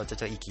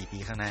เจออีกกี่ปี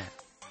ข้างหน้า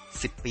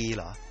10 ปีเ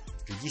หรอ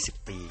หรือ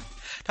20 ปี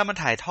ถ้ามัน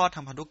ถ่ายทอดท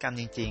างพันธุกรรม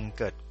จริงๆ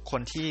เกิดค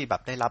นที่แบ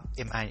บได้รับ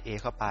mRNA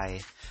เข้าไป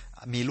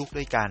มีลูก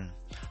ด้วยกัน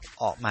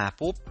ออกมา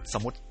ปุ๊บส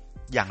มมติ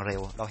อย่างเร็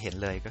วเราเห็น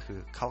เลยก็คือ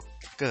เขา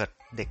เกิด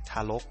เด็กท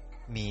ารก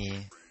มี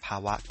ภา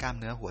วะกล้าม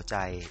เนื้อหัวใจ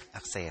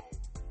อักเสบ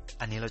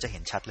อันนี้เราจะเห็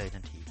นชัดเลยทั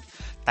นที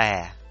แต่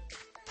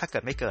ถ้าเกิ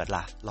ดไม่เกิด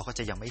ล่ะเราก็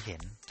จะยังไม่เห็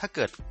นถ้าเ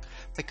กิด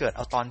ไปเกิดเ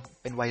อาตอน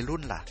เป็นวัยรุ่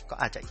นล่ะก็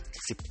อาจจะ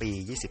10 ปี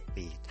20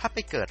 ปีถ้าไป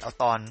เกิดเอา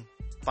ตอ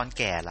น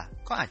แก่ล่ะ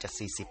ก็อาจจะ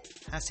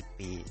40-50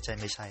 ปีใช่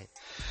ไม่ใช่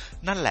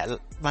นั่นแหละ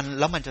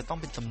มันจะต้อง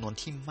เป็นจำนวน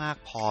ที่มาก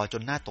พอจ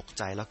นน่าตกใ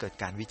จแล้วเกิด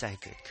การวิจัย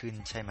เกิดขึ้น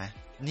ใช่ไหม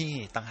นี่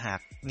ต่างหาก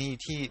นี่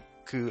ที่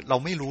คือเรา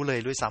ไม่รู้เลย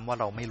ด้วยซ้ำว่า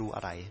เราไม่รู้อ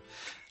ะไร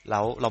แล้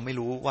วเราไม่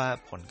รู้ว่า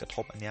ผลกระท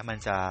บอันนี้มัน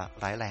จะ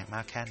ร้ายแรงม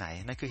ากแค่ไหน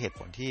นั่นคือเหตุผ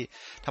ลที่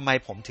ทำไม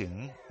ผมถึง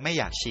ไม่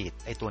อยากฉีด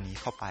ไอ้ตัวนี้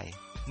เข้าไป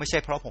ไม่ใช่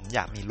เพราะผมอย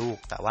ากมีลูก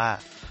แต่ว่า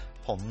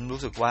ผมรู้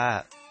สึกว่า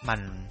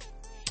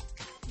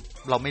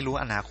เราไม่รู้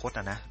อนาคตน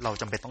ะเรา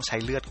จำเป็นต้องใช้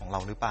เลือดของเรา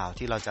หรือเปล่า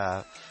ที่เราจะ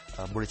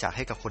บริจาคใ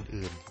ห้กับคน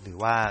อื่นหรือ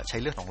ว่าใช้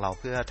เลือดของเรา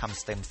เพื่อทำ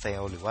สเต็มเซล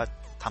ล์หรือว่า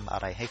ทำอะ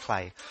ไรให้ใคร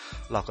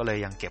เราก็เลย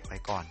ยังเก็บไว้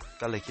ก่อน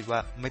ก็เลยคิดว่า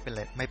ไม่เป็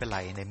นไร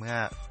ในเมื่อ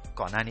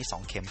ก่อนหน้านี้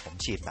2 เข็มผม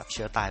ฉีดแบบเ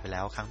ชื้อตายไปแ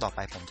ล้วครั้งต่อไป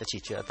ผมจะฉี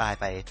ดเชื้อตาย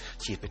ไป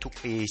ฉีดไปทุก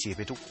ปีฉีดไ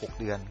ปทุก6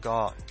 เดือนก็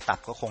ตับ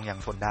ก็คงยัง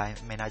ทนได้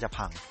ไม่น่าจะ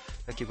พัง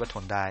ก็คิดว่าท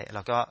นได้แ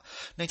ล้วก็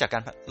เนื่องจากก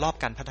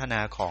ารพัฒนา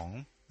ของ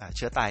เ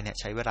ชื้อตายเนี่ย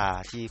ใช้เวลา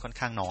ที่ค่อน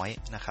ข้างน้อย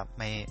นะครับ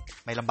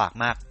ไม่ลำบาก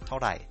มากเท่า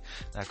ไหร่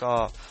แล้วก็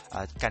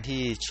การ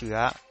ที่เชื้อ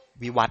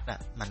วิวัฒน์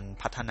มัน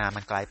พัฒนามั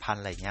นกลายพัน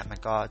ธุ์อะไรเงี้ยมัน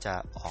ก็จะ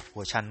ออกเว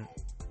อร์ชัน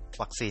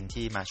วัคซีน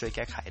ที่มาช่วยแ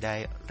ก้ไขได้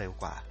เร็ว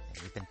กว่าอย่า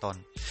งนี้เป็นต้น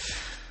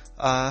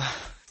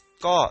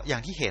ก็อย่า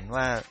งที่เห็น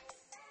ว่า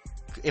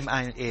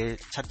mRNA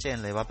ชัดเจน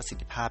เลยว่าประสิท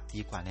ธิภาพ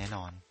ดีกว่าแน่น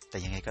อนแต่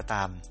ยังไงก็ต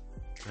าม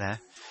นะ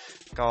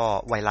ก็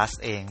ไวรัส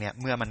เองเนี่ย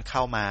เมื่อมันเข้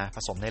ามาผ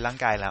สมในร่าง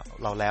กาย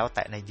เราแล้วแ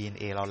ต่ใน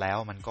DNA เราแล้ว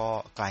มันก็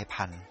กลาย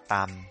พันธุ์ต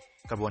าม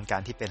กระบวนกา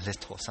รที่เป็น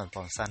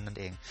Retrotransposon นั่น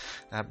เอง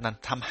นะครับนั่น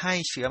ทำให้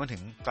เชื้อมันถึ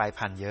งกลาย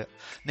พันธุ์เยอะ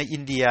ในอิ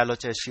นเดียเรา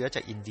เจอเชื้อจ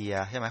ากอินเดีย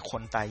ใช่ไหมค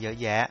นตายเยอะ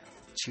แยะ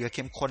เชื้อเ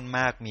ข้มข้นม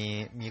าก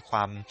มีคว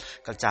าม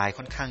กระจาย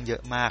ค่อนข้างเยอ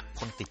ะมาก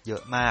คนติดเยอ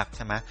ะมากใ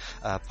ช่ไหม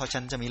เพราะฉะ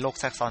นั้นจะมีโรค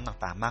แทรกซ้อน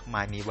ต่างๆมากม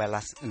ายมีไว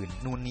รัสอื่น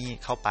นู่นนี่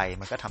เข้าไป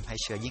มันก็ทำให้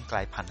เชื้อยิ่งกล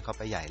ายพันธุ์เข้าไ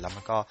ปใหญ่แล้ว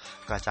มันก็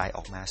กระจายอ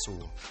อกมาสู่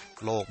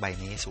โลกใบ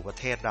นี้สู่ประ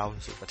เทศเรา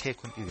สู่ประเทศ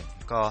คนอื่น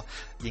ก็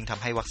ยิ่งท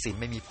ำให้วัคซีน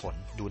ไม่มีผล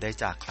ดูได้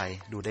จากใคร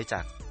ดูได้จ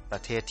ากปร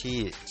ะเทศที่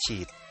ฉี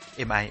ด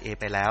mRNA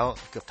ไปแล้ว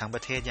เกือบทั้งป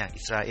ระเทศอย่าง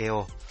อิสราเอล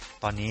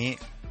ตอนนี้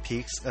พี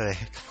ค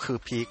คือ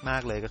พีคมา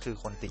กเลยก็คือ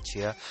คนติดเ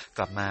ชื้อก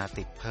ลับมา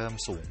ติดเพิ่ม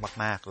สูง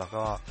มากๆแล้ว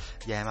ก็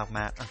แย่ม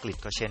ากๆอังกฤษ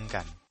ก็เช่น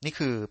กันนี่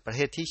คือประเท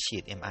ศที่ฉี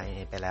ด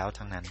mRNA ไปแล้ว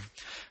ทั้งนั้น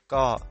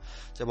ก็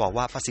จะบอก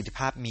ว่าประสิทธิภ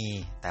าพมี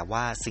แต่ว่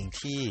าสิ่ง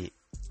ที่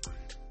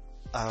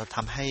ท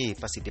ำให้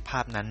ประสิทธิภา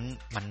พนั้น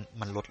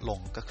มันลดลง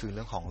ก็คือเ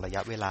รื่องของระย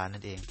ะเวลานั่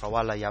นเองเพราะว่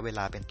าระยะเวล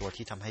าเป็นตัว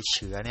ที่ทำให้เ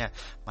ชื้อเนี่ย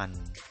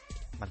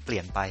มันเปลี่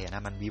ยนไปน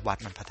ะมันวิวัฒ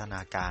น์มันพัฒน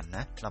าการน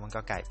ะแล้วมัน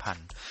ก็กลายพัน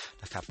ธุ์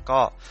นะครับก็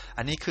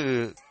อันนี้คือ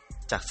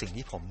จากสิ่ง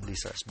ที่ผมรี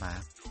เสิร์ชมา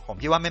ผม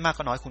คิดว่าไม่มาก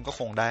ก็น้อยคุณก็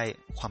คงได้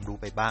ความรู้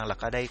ไปบ้างแล้ว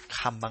ก็ได้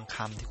คำบางค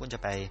ำที่คุณจะ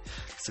ไป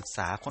ศึกษ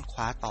าค้นค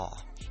ว้าต่อ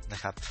นะ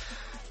ครับ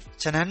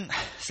ฉะนั้น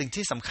สิ่ง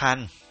ที่สำคัญ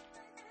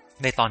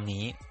ในตอน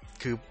นี้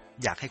คือ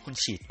อยากให้คุณ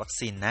ฉีดวัค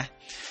ซีนนะ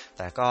แ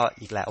ต่ก็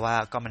อีกแหละว่า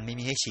ก็มันไม่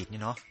มีให้ฉีด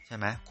นี่เนาะใช่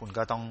ไหมคุณ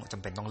ก็ต้องจ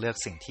ำเป็นต้องเลือก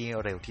สิ่งที่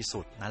เร็วที่สุ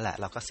ดนั่นแหละ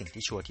แล้วก็สิ่ง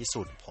ที่ชัวร์ที่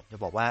สุดผมจะ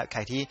บอกว่าใคร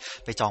ที่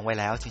ไปจองไว้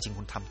แล้วจริงๆ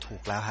คุณทำถู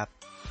กแล้วครับ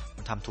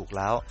คุณทำถูกแ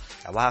ล้ว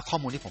แต่ว่าข้อ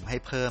มูลที่ผมให้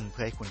เพิ่มเ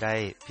พื่อให้คุณได้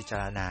พิจา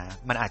รณา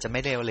มันอาจจะไ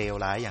ม่ได้เลว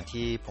ร้ายอย่าง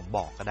ที่ผมบ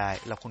อกก็ได้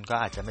แล้วคุณก็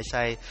อาจจะไม่ใ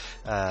ช่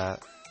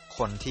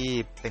คนที่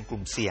เป็นก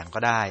ลุ่มเสี่ยงก็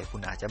ได้คุ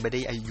ณอาจจะไม่ได้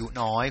อายุ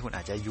น้อยคุณอ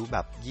าจจะอายุแบ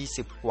บ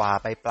20กว่า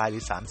ไปปลายหรื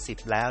อ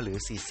30แล้วหรือ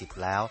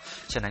40แล้ว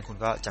ฉะนั้นคุณ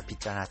ก็จะพิ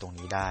จารณาตรง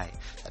นี้ได้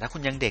แต่ถ้าคุ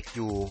ณยังเด็กอ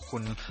ยู่คุ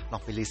ณลอ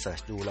งไปรีเสิร์ช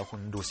ดูแล้วคุ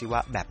ณดูซิว่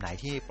าแบบไหน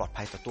ที่ปลอด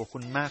ภัยต่อตัวคุ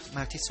ณม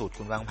ากที่สุด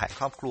คุณวางแผน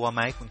ครอบครัวไห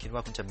มคุณคิดว่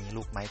าคุณจะมี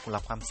ลูกไหมคุณ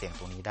รับความเสี่ยง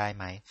ตรงนี้ได้ไ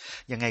หม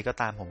ยังไงก็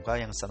ตามผมก็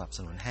ยังสนับส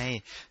นุนให้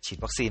ฉีด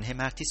วัคซีนให้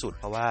มากที่สุด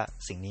เพราะว่า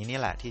สิ่งนี้นี่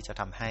แหละที่จะ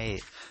ทำให้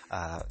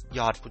ย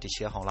อดผู้ติดเ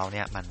ชื้อของเราเ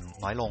นี่ยมัน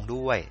น้อยลง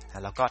ด้วย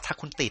แล้วก็ถ้า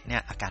คุณติดเนี่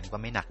ยอาการ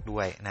ก็ไม่หนักด้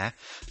วยนะ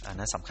อัน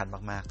นั้นสำคัญ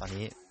มากๆตอน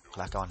นี้บุค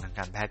ลากรทางก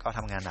ารแพทย์ก็ท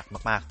ำงานหนัก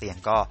มากๆเตียง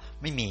ก็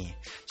ไม่มี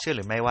เชื่อห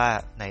รือไม่ว่า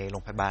ในโร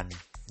งพยาบาล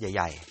ใ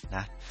หญ่ๆน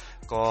ะ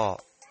ก็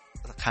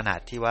ขนาด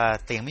ที่ว่า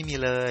เตียงไม่มี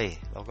เลย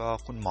แล้วก็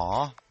คุณหมอ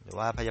หรือ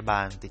ว่าพยาบา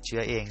ลติดเชื้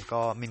อเอง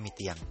ก็ไม่มีเ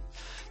ตียง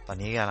ตอน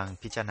นี้กำลัง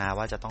พิจารณา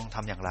ว่าจะต้องท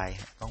ำอย่างไร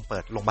ต้องเปิ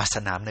ดโรงพยาบาลส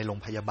นามในโรง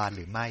พยาบาลห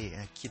รือไม่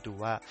คิดดู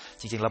ว่า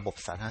จริงๆระบบ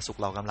สาธารณสุข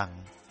เรากำ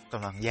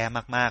ลังแย่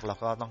มากๆแล้ว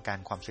ก็ต้องการ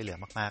ความช่วยเหลือ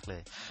มากๆเล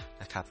ย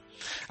นะครับ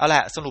เอาล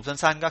ะสรุป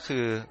สั้นๆก็คื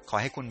อขอ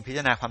ให้คุณพิจ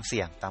ารณาความเ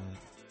สี่ยง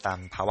ตาม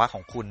ภาวะข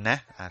องคุณนะ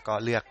ก็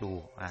เลือกดู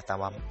ตา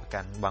มก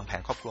ารวางแผ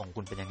นครอบครัวของ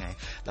คุณเป็นยังไง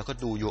แล้วก็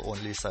ดู your own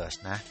research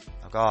นะ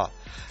แล้วก็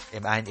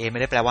mRNA ไม่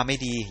ได้แปลว่าไม่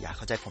ดีอย่าเ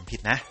ข้าใจผมผิด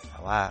นะแต่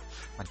ว่า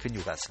มันขึ้นอ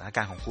ยู่กับสถานก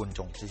ารณ์ของคุณจ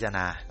งพิจารณ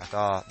าแล้ว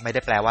ก็ไม่ได้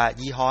แปลว่า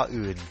ยี่ห้อ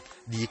อื่น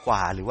ดีกว่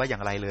าหรือว่าอย่า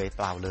งไรเลยเ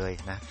ปล่าเลย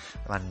นะ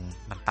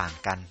มันต่าง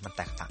กันมันแ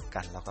ตกต่าง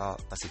กันแล้วก็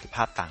ประสิทธิภ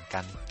าพต่างกั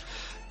น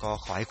ก็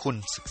ขอให้คุณ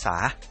ศึกษา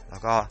แล้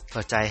วก็เ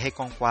ปิดใจให้ก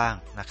ว้าง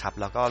ๆนะครับ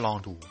แล้วก็ลอง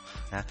ดู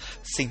นะ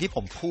สิ่งที่ผ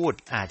มพูด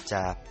อาจจ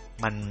ะ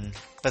มัน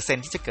เปอร์เซ็น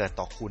ต์ที่จะเกิด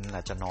ต่อคุณอ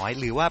าจจะน้อย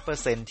หรือว่าเปอ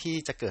ร์เซ็นต์ที่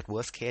จะเกิด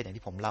worst case อย่าง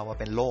ที่ผมเล่าว่า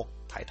เป็นโรค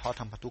ถ่ายทอด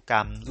ทางพันธุกร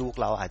รมลูก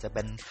เราอาจจะเ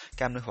ป็น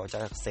กล้ามเนื้อหัวใจ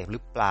อักเสบหรื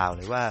อเปล่าห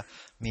รือว่า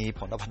มีผ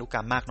ลต่อพันธุกร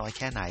รมมากน้อยแ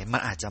ค่ไหนมั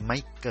นอาจจะไม่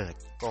เกิด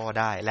ก็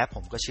ได้และผ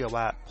มก็เชื่อ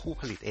ว่าผู้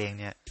ผลิตเอง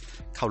เนี่ย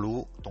เขารู้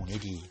ตรงนี้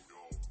ดี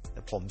แ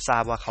ต่ผมทรา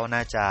บว่าเขาน่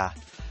าจะ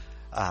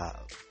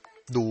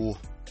ดู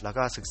แล้ว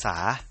ก็ศึกษา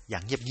อย่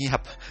างเงีย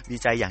บๆวิ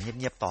จัยอย่างเ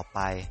งียบๆต่อไป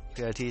เ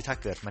พื่อที่ถ้า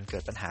เกิดมันเกิ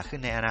ดปัญหาขึ้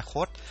นในอนาค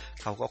ต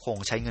เขาก็คง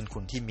ใช้เงินคุ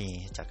ณที่มี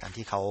จากการ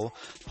ที่เขา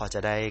พอจะ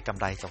ได้กำ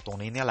ไรจากตรง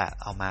นี้เนี่ยแหละ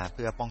เอามาเ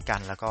พื่อป้องกัน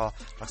แล้วก็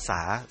รักษา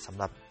สำ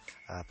หรับ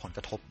ผลก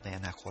ระทบในอ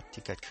นาคต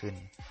ที่เกิดขึ้น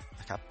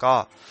นะครับก็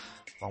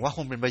หวังว่าค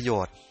งเป็นประโย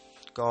ชน์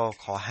ก็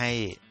ขอให้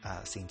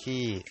สิ่ง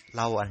ที่เ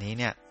ล่าอันนี้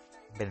เนี่ย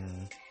เป็น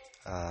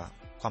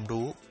ความ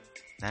รู้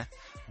นะ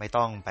ไม่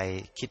ต้องไป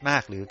คิดมา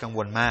กหรือกังว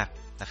ลมาก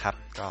นะครับ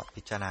ก็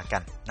พิจารณากั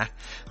นนะ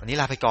วันนี้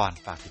ลาไปก่อน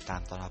ฝากติดตา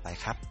มตอนต่อไป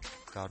ครับ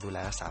ก็ดูแล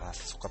รักษา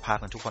สุขภาพ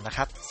กันทุกคนนะค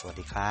รับสวัส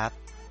ดีครั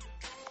บ